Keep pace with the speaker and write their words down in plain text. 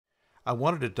I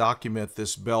wanted to document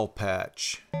this bell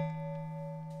patch.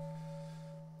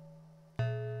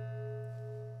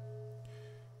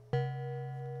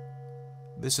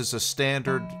 This is a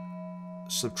standard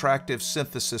subtractive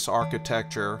synthesis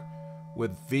architecture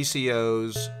with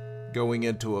VCOs going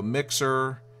into a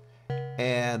mixer,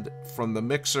 and from the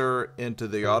mixer into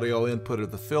the audio input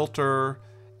of the filter,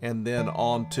 and then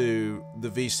onto the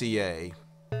VCA.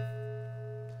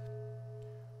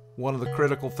 One of the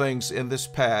critical things in this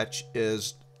patch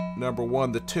is, number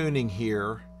one, the tuning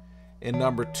here, and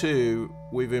number two,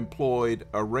 we've employed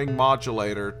a ring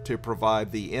modulator to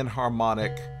provide the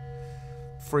inharmonic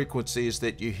frequencies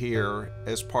that you hear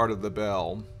as part of the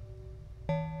bell.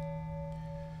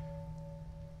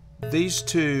 These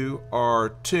two are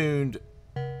tuned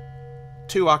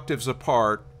 2 octaves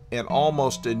apart and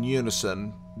almost in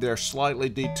unison. They're slightly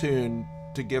detuned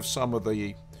to give some of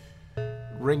the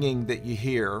ringing that you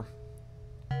hear.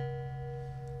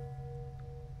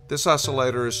 This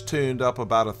oscillator is tuned up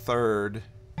about 1/3,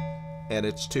 and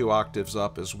it's 2 octaves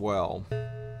up as well.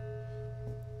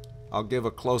 I'll give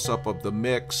a close-up of the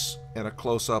mix and a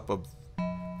close-up of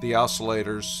the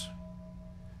oscillators.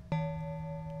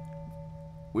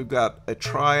 We've got a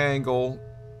triangle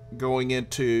going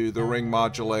into the ring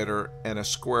modulator and a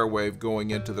square wave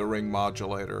going into the ring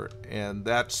modulator, and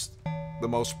that's the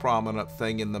most prominent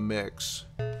thing in the mix.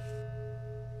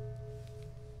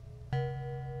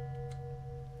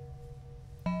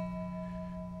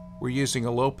 We're using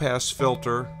a low-pass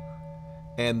filter,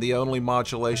 and the only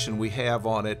modulation we have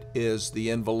on it is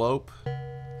the envelope.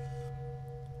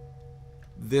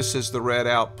 This is the red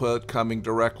output coming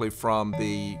directly from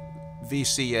the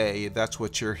VCA. That's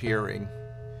what you're hearing.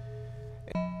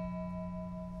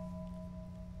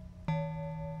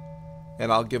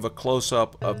 And I'll give a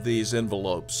close-up of these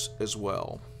envelopes as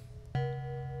well.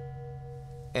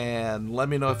 And let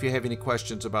me know if you have any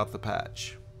questions about the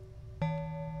patch.